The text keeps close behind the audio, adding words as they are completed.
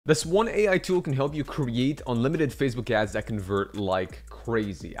This one AI tool can help you create unlimited Facebook ads that convert like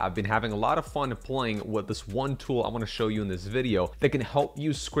crazy. I've been having a lot of fun playing with this one tool I want to show you in this video that can help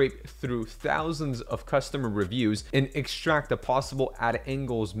you scrape through thousands of customer reviews and extract the possible ad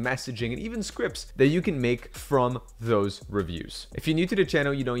angles, messaging, and even scripts that you can make from those reviews. If you're new to the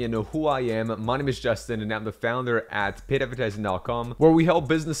channel, you know who I am. My name is Justin, and I'm the founder at paidadvertising.com, where we help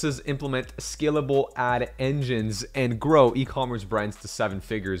businesses implement scalable ad engines and grow e-commerce brands to 7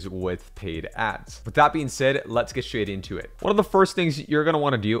 figures with paid ads. With that being said, let's get straight into it. One of the first things you're going to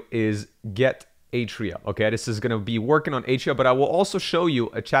want to do is get Atria. Okay, this is going to be working on Atria, but I will also show you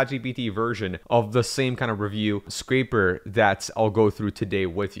a ChatGPT version of the same kind of review scraper that I'll go through today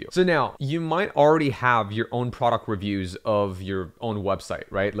with you. So now you might already have your own product reviews of your own website,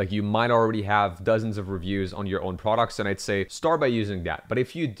 right? Like you might already have dozens of reviews on your own products, and I'd say start by using that. But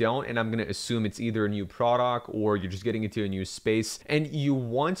if you don't, and I'm going to assume it's either a new product or you're just getting into a new space and you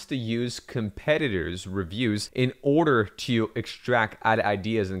want to use competitors' reviews in order to extract ad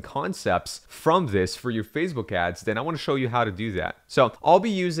ideas and concepts from this for your Facebook ads, then I want to show you how to do that. So I'll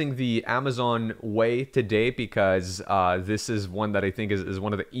be using the Amazon way today because this is one that I think is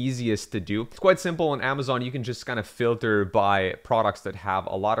one of the easiest to do. It's quite simple on Amazon. You can just kind of filter by products that have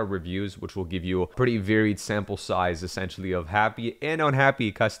a lot of reviews, which will give you a pretty varied sample size essentially of happy and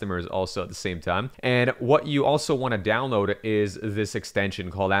unhappy customers also at the same time. And what you also want to download is this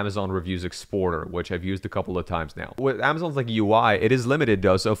extension called Amazon Reviews Exporter, which I've used a couple of times now. With Amazon's like UI, it is limited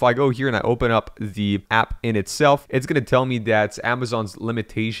though. So if I go here and I open up the app in itself, it's going to tell me that Amazon's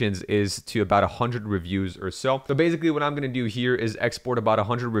limitations is to about 100 reviews or so. So basically what I'm going to do here is export about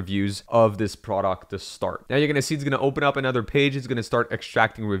 100 reviews of this product to start. Now you're going to see it's going to open up another page. It's going to start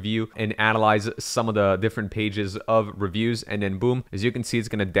extracting review and analyze some of the different pages of reviews. And then boom, as you can see, it's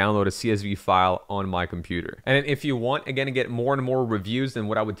going to download a CSV file on my computer. And then if you want, again, to get more and more reviews, then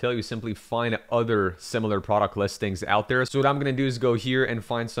what I would tell you, simply find other similar product listings out there. So what I'm going to do is go here and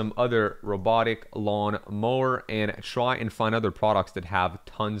find some other robotic lawn mower and try and find other products that have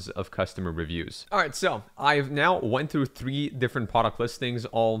tons of customer reviews. All right, so I've now went through 3 different product listings,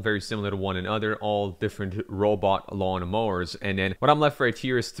 all very similar to one another, all different robot lawn mowers. And then what I'm left right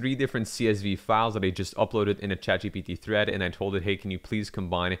here is 3 different CSV files that I just uploaded in a ChatGPT thread. And I told it, hey, can you please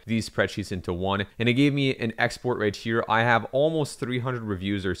combine these spreadsheets into one? And it gave me an export right here. I have almost 300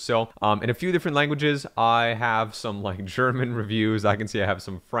 reviews or so in a few different languages. I have some like German reviews. I can see I have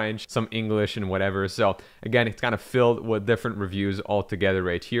some French, some English, and whatever. So again, it's kind of filled with different reviews all together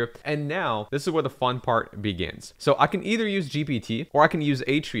right here. And now this is where the fun part begins. So I can either use GPT or I can use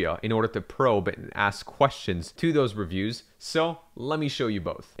Atria in order to probe and ask questions to those reviews. So let me show you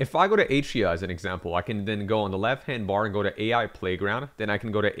both. If I go to Atria as an example, I can then go on the left-hand bar and go to AI Playground. Then I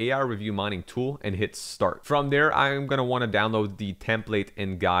can go to AI Review Mining Tool and hit Start. From there, I'm going to want to download the template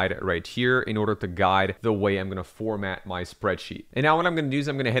and guide right here in order to guide the way I'm going to format my spreadsheet. And now what I'm going to do is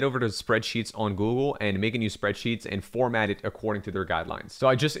I'm going to head over to spreadsheets on Google and make a new spreadsheet and format it according to their guidelines. So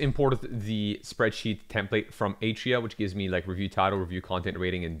I just imported the spreadsheet template from Atria, which gives me like review title, review content,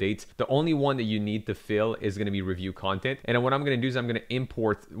 rating, and date. The only one that you need to fill is going to be review content. And then what I'm going to do is I'm going to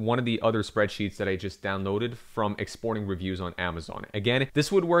import one of the other spreadsheets that I just downloaded from exporting reviews on Amazon. Again,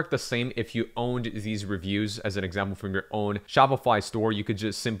 this would work the same if you owned these reviews as an example from your own Shopify store. You could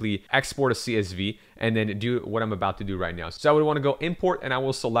just simply export a CSV and then do what I'm about to do right now. So I would want to go import and I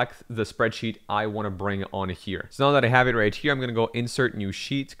will select the spreadsheet I want to bring on here. So now that I have it right here, I'm going to go insert new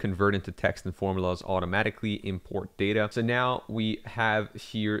sheet, convert into text and formulas automatically, import data. So now we have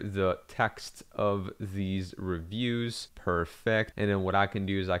here the text of these reviews. Perfect. And then what I can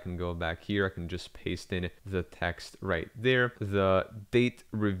do is I can go back here. I can just paste in the text right there. The date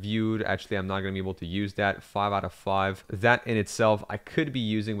reviewed, actually, I'm not going to be able to use that. 5 out of 5. That in itself, I could be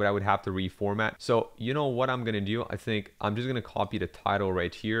using, but I would have to reformat. So you know what I'm going to do? I think I'm just going to copy the title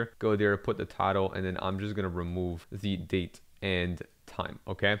right here, go there, put the title, and then I'm just going to remove the date and time.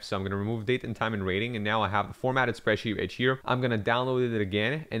 Okay, so I'm going to remove date and time and rating, and now I have the formatted spreadsheet right here. I'm going to download it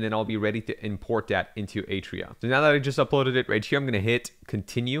again, and then I'll be ready to import that into Atria. So now that I just uploaded it right here, I'm going to hit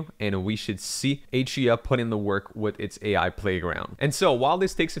continue, and we should see Atria put in the work with its AI Playground. And so while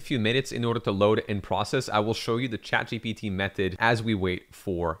this takes a few minutes in order to load and process, I will show you the ChatGPT method as we wait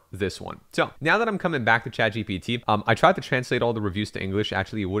for this one. So now that I'm coming back to ChatGPT, I tried to translate all the reviews to English.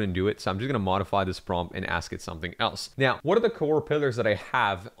 Actually, it wouldn't do it, so I'm just going to modify this prompt and ask it something else. Now, what are the core pillars that I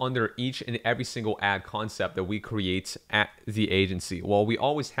have under each and every single ad concept that we create at the agency? Well, we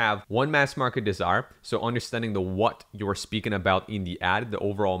always have one, mass market desire. So understanding the what you're speaking about in the ad, the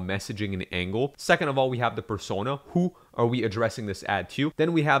overall messaging and the angle. Second of all, we have the persona. Who are we addressing this ad to?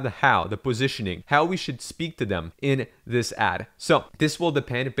 Then we have the how, the positioning, how we should speak to them in this ad. So this will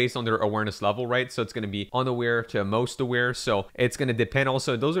depend based on their awareness level, right? So it's going to be unaware to most aware. So it's going to depend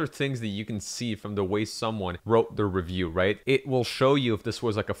also. Those are things that you can see from the way someone wrote their review, right? It will show you if this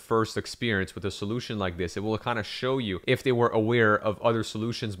was like a first experience with a solution like this. It will kind of show you if they were aware of other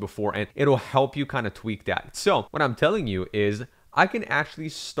solutions before, and it'll help you kind of tweak that. So what I'm telling you is I can actually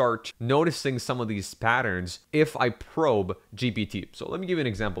start noticing some of these patterns if I probe GPT. So let me give you an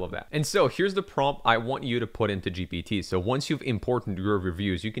example of that. And so here's the prompt I want you to put into GPT. So once you've imported your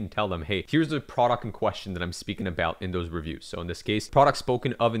reviews, you can tell them, hey, here's the product in question that I'm speaking about in those reviews. So in this case, product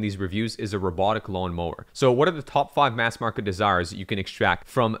spoken of in these reviews is a robotic lawnmower. So what are the top 5 mass market desires that you can extract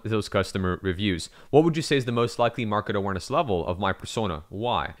from those customer reviews? What would you say is the most likely market awareness level of my persona?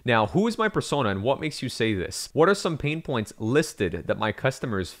 Why? Now, who is my persona and what makes you say this? What are some pain points listed that my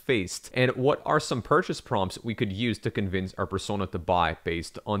customers faced, and what are some purchase prompts we could use to convince our persona to buy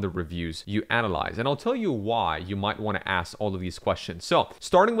based on the reviews you analyze? And I'll tell you why you might want to ask all of these questions. So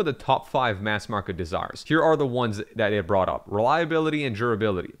starting with the top 5 mass market desires, here are the ones that it brought up: reliability and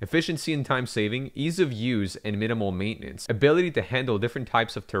durability, efficiency and time saving, ease of use and minimal maintenance, ability to handle different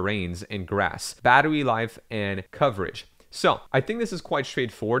types of terrains and grass, battery life and coverage. So I think this is quite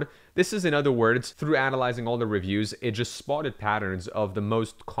straightforward. This is, in other words, through analyzing all the reviews, it just spotted patterns of the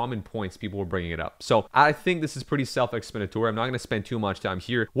most common points people were bringing it up. So I think this is pretty self-explanatory. I'm not going to spend too much time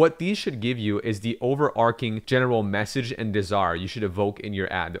here. What these should give you is the overarching general message and desire you should evoke in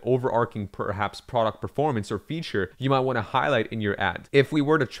your ad, the overarching perhaps product performance or feature you might want to highlight in your ad. If we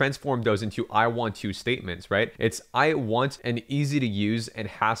were to transform those into I want to statements, right? It's I want an easy to use and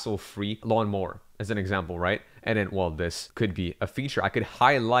hassle-free lawnmower, as an example, right? And then, well, this could be a feature. I could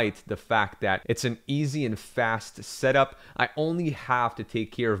highlight the fact that it's an easy and fast setup. I only have to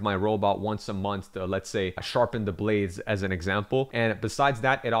take care of my robot once a month to, let's say, sharpen the blades as an example. And besides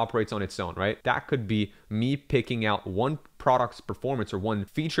that, it operates on its own, right? That could be me picking out one product's performance or one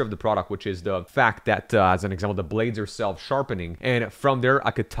feature of the product, which is the fact that, as an example, the blades are self-sharpening. And from there,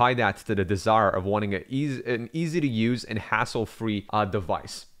 I could tie that to the desire of wanting an easy to use and hassle-free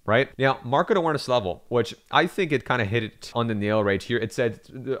device. Right now, market awareness level, which I think it kind of hit it on the nail right here. It said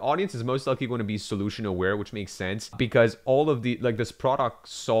the audience is most likely going to be solution aware, which makes sense because all of the, like, this product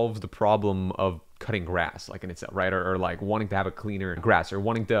solves the problem of cutting grass, like in itself, right? Or like wanting to have a cleaner grass, or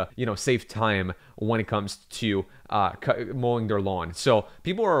wanting to, you know, save time when it comes to mowing their lawn. So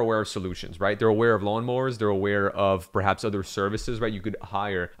people are aware of solutions, right? They're aware of lawnmowers. They're aware of perhaps other services, right? You could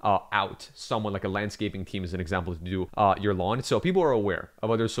hire out someone like a landscaping team, as an example, to do your lawn. So people are aware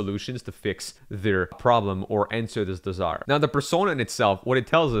of other solutions to fix their problem or answer this desire. Now, the persona in itself, what it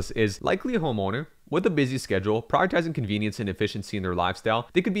tells us is likely a homeowner with a busy schedule, prioritizing convenience and efficiency in their lifestyle.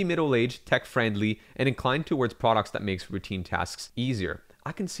 They could be middle-aged, tech-friendly, and inclined towards products that makes routine tasks easier.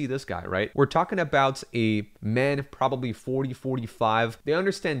 I can see this guy, right? We're talking about a man, probably 40, 45. They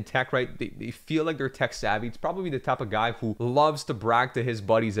understand tech, right? They feel like they're tech savvy. It's probably the type of guy who loves to brag to his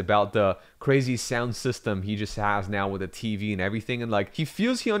buddies about the crazy sound system he just has now with a TV and everything. And like, he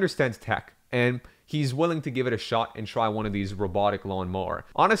feels he understands tech, and he's willing to give it a shot and try one of these robotic lawnmower.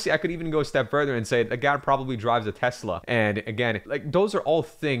 Honestly, I could even go a step further and say the guy probably drives a Tesla. And again, like, those are all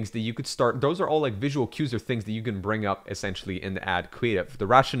things that you could start. Those are all like visual cues or things that you can bring up essentially in the ad creative. The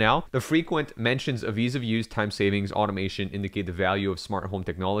rationale: the frequent mentions of ease of use, time savings, automation indicate the value of smart home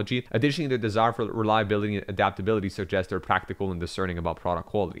technology. Additionally, the desire for reliability and adaptability suggests they're practical and discerning about product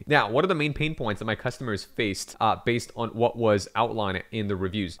quality. Now, what are the main pain points that my customers faced based on what was outlined in the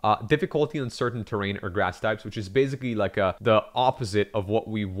reviews? Difficulty on certain terrain or grass types, which is basically like the opposite of what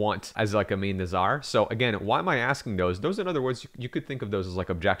we want as like a main desire. So again, why am I asking those? Those, in other words, you could think of those as like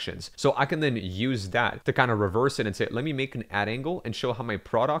objections. So I can then use that to kind of reverse it and say, let me make an ad angle and show how my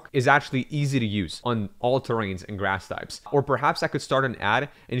product is actually easy to use on all terrains and grass types. Or perhaps I could start an ad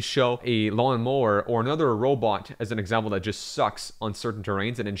and show a lawnmower or another robot as an example that just sucks on certain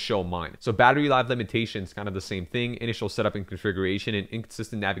terrains, and then show mine. So battery life limitations, kind of the same thing. Initial setup and configuration and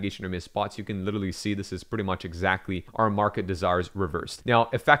inconsistent navigation or missed spots. You can literally see this is pretty much exactly our market desires reversed. Now,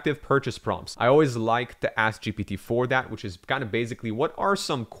 effective purchase prompts. I always like to ask GPT for that, which is kind of basically, what are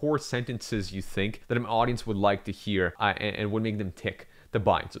some core sentences you think that an audience would like to hear and would make them tick to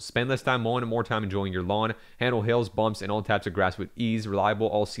buy? So spend less time mowing and more time enjoying your lawn. Handle hills, bumps, and all types of grass with ease. Reliable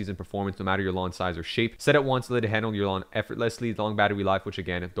all-season performance no matter your lawn size or shape. Set it once, let it handle your lawn effortlessly. Long battery life, which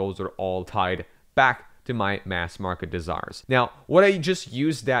again, those are all tied back to my mass market desires. Now, would I just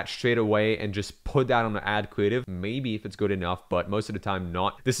use that straight away and just put that on the ad creative? Maybe, if it's good enough, but most of the time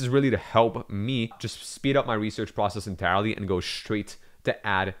not. This is really to help me just speed up my research process entirely and go straight to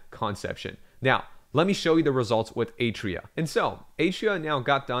ad conception. Now, Let me show you the results with Atria. And so Atria now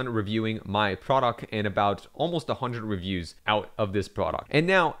got done reviewing my product and about almost 100 reviews out of this product. And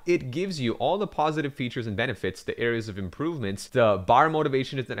now it gives you all the positive features and benefits, the areas of improvements, the buyer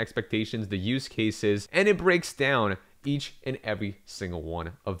motivations and expectations, the use cases, and it breaks down each and every single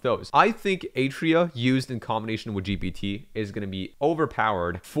one of those. I think Atria used in combination with GPT is going to be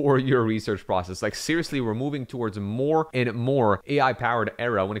overpowered for your research process. Like seriously, we're moving towards more and more AI powered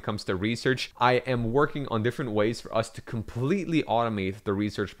era when it comes to research. I am working on different ways for us to completely automate the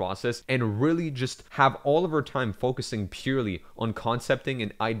research process and really just have all of our time focusing purely on concepting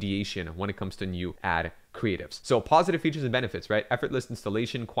and ideation when it comes to new ad creatives. So positive features and benefits, right? Effortless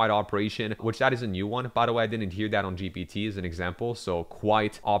installation, quiet operation, which that is a new one. By the way, I didn't hear that on GPT as an example. So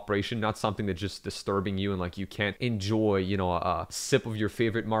quiet operation, not something that's just disturbing you and like you can't enjoy, you know, a sip of your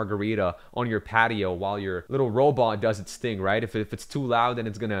favorite margarita on your patio while your little robot does its thing, right? If it's too loud, then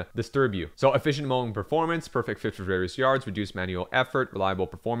it's gonna disturb you. So efficient mowing performance, perfect fit for various yards, reduced manual effort, reliable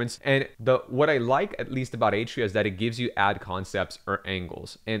performance. And what I like at least about Atria is that it gives you ad concepts or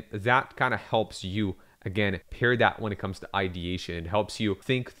angles. And that kind of helps you again, pair that when it comes to ideation. It helps you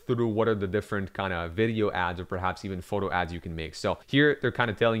think through what are the different kind of video ads or perhaps even photo ads you can make. So here they're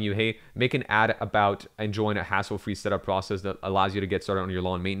kind of telling you, hey, make an ad about enjoying a hassle-free setup process that allows you to get started on your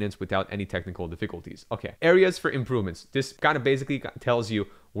lawn maintenance without any technical difficulties. Okay, areas for improvements. This kind of basically tells you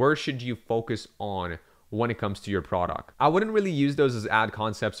where should you focus on when it comes to your product. I wouldn't really use those as ad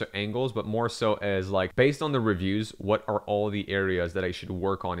concepts or angles, but more so as like, based on the reviews, what are all the areas that I should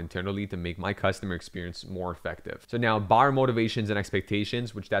work on internally to make my customer experience more effective? So now buyer motivations and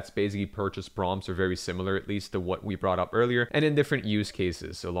expectations, which that's basically purchase prompts, are very similar, at least to what we brought up earlier, and in different use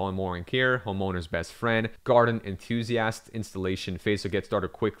cases. So lawn mowing care, homeowner's best friend, garden enthusiast, installation phase, so get started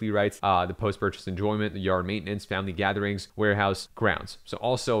quickly, right? The post-purchase enjoyment, the yard maintenance, family gatherings, warehouse, grounds. So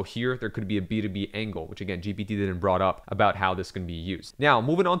also here, there could be a B2B angle, which again, GPT didn't brought up about how this can be used. Now,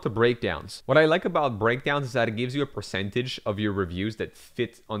 moving on to breakdowns. What I like about breakdowns is that it gives you a percentage of your reviews that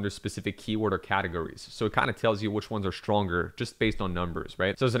fit under specific keyword or categories. So it kind of tells you which ones are stronger just based on numbers,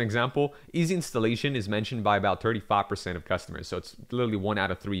 right? So as an example, easy installation is mentioned by about 35% of customers. So it's literally 1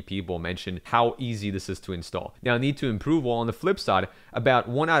 out of 3 people mention how easy this is to install. Now, need to improve. Well, on the flip side, about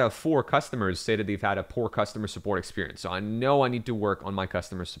 1 out of 4 customers say that they've had a poor customer support experience. So I know I need to work on my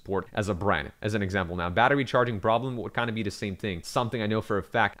customer support as a brand, as an example. Now, battery charging problem would kind of be the same thing. Something I know for a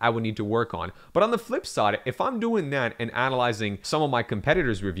fact I would need to work on. But on the flip side, if I'm doing that and analyzing some of my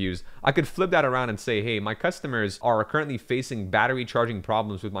competitors' reviews, I could flip that around and say, hey, my customers are currently facing battery charging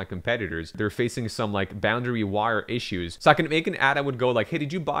problems with my competitors. They're facing some like boundary wire issues. So I can make an ad. I would go like, hey,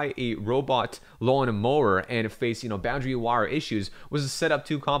 did you buy a robot lawn mower and face, you know, boundary wire issues? Was the setup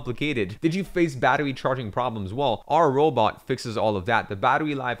too complicated? Did you face battery charging problems? Well, our robot fixes all of that. The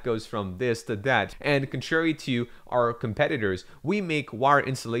battery life goes from this to that. And contrary to our competitors, we make wire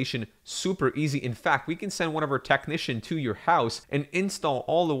installation super easy. In fact, we can send one of our technicians to your house and install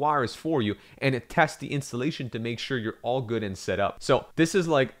all the wires for you and test the installation to make sure you're all good and set up. So this is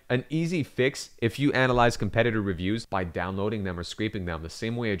like an easy fix if you analyze competitor reviews by downloading them or scraping them the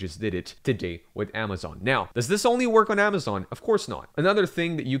same way I just did it today with Amazon. Now, does this only work on Amazon? Of course not. Another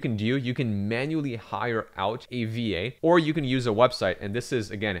thing that you can do, you can manually hire out a VA, or you can use a website. And this is,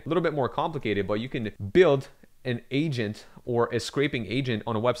 again, a little bit more complicated, but you can build an agent or a scraping agent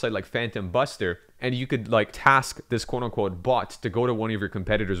on a website like Phantom Buster, and you could like task this quote unquote bot to go to one of your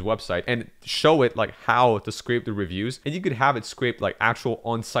competitors' website and show it like how to scrape the reviews, and you could have it scrape like actual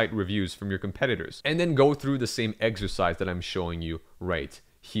on-site reviews from your competitors and then go through the same exercise that I'm showing you right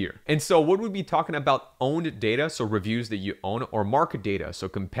here. And so what would be talking about owned data, so reviews that you own, or market data, so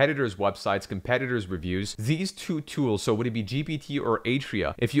competitors' websites, competitors' reviews. These two tools, so would it be GPT or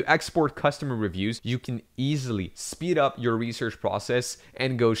Atria, if you export customer reviews, you can easily speed up your research process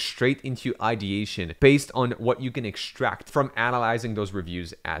and go straight into ideation based on what you can extract from analyzing those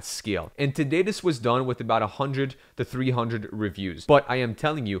reviews at scale. And today this was done with about 100 to 300 reviews. But I am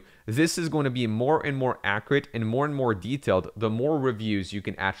telling you, this is going to be more and more accurate and more detailed the more reviews you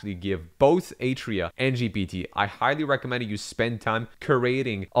can actually give both Atria and GPT. I highly recommend you spend time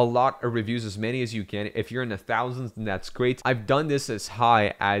curating a lot of reviews, as many as you can. If you're in the thousands, then that's great. I've done this as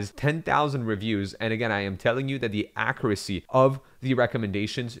high as 10,000 reviews. And again, I am telling you that the accuracy of the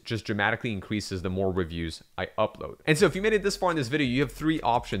recommendations just dramatically increases the more reviews I upload. And so if you made it this far in this video, you have 3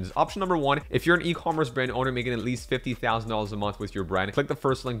 options. Option number 1, if you're an e-commerce brand owner making at least $50,000 a month with your brand, click the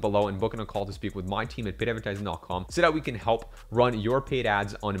first link below and book in a call to speak with my team at paidadvertising.com so that we can help run your paid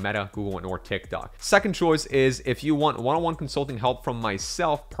ads on Meta, Google, and or TikTok. Second choice is if you want one-on-one consulting help from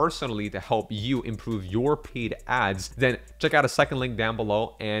myself personally to help you improve your paid ads, then check out a second link down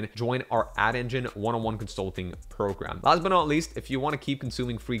below and join our Ad Engine one-on-one consulting program. Last but not least, if you want to keep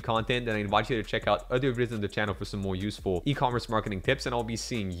consuming free content, then I invite you to check out other videos on the channel for some more useful e-commerce marketing tips, and I'll be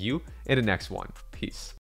seeing you in the next one. Peace.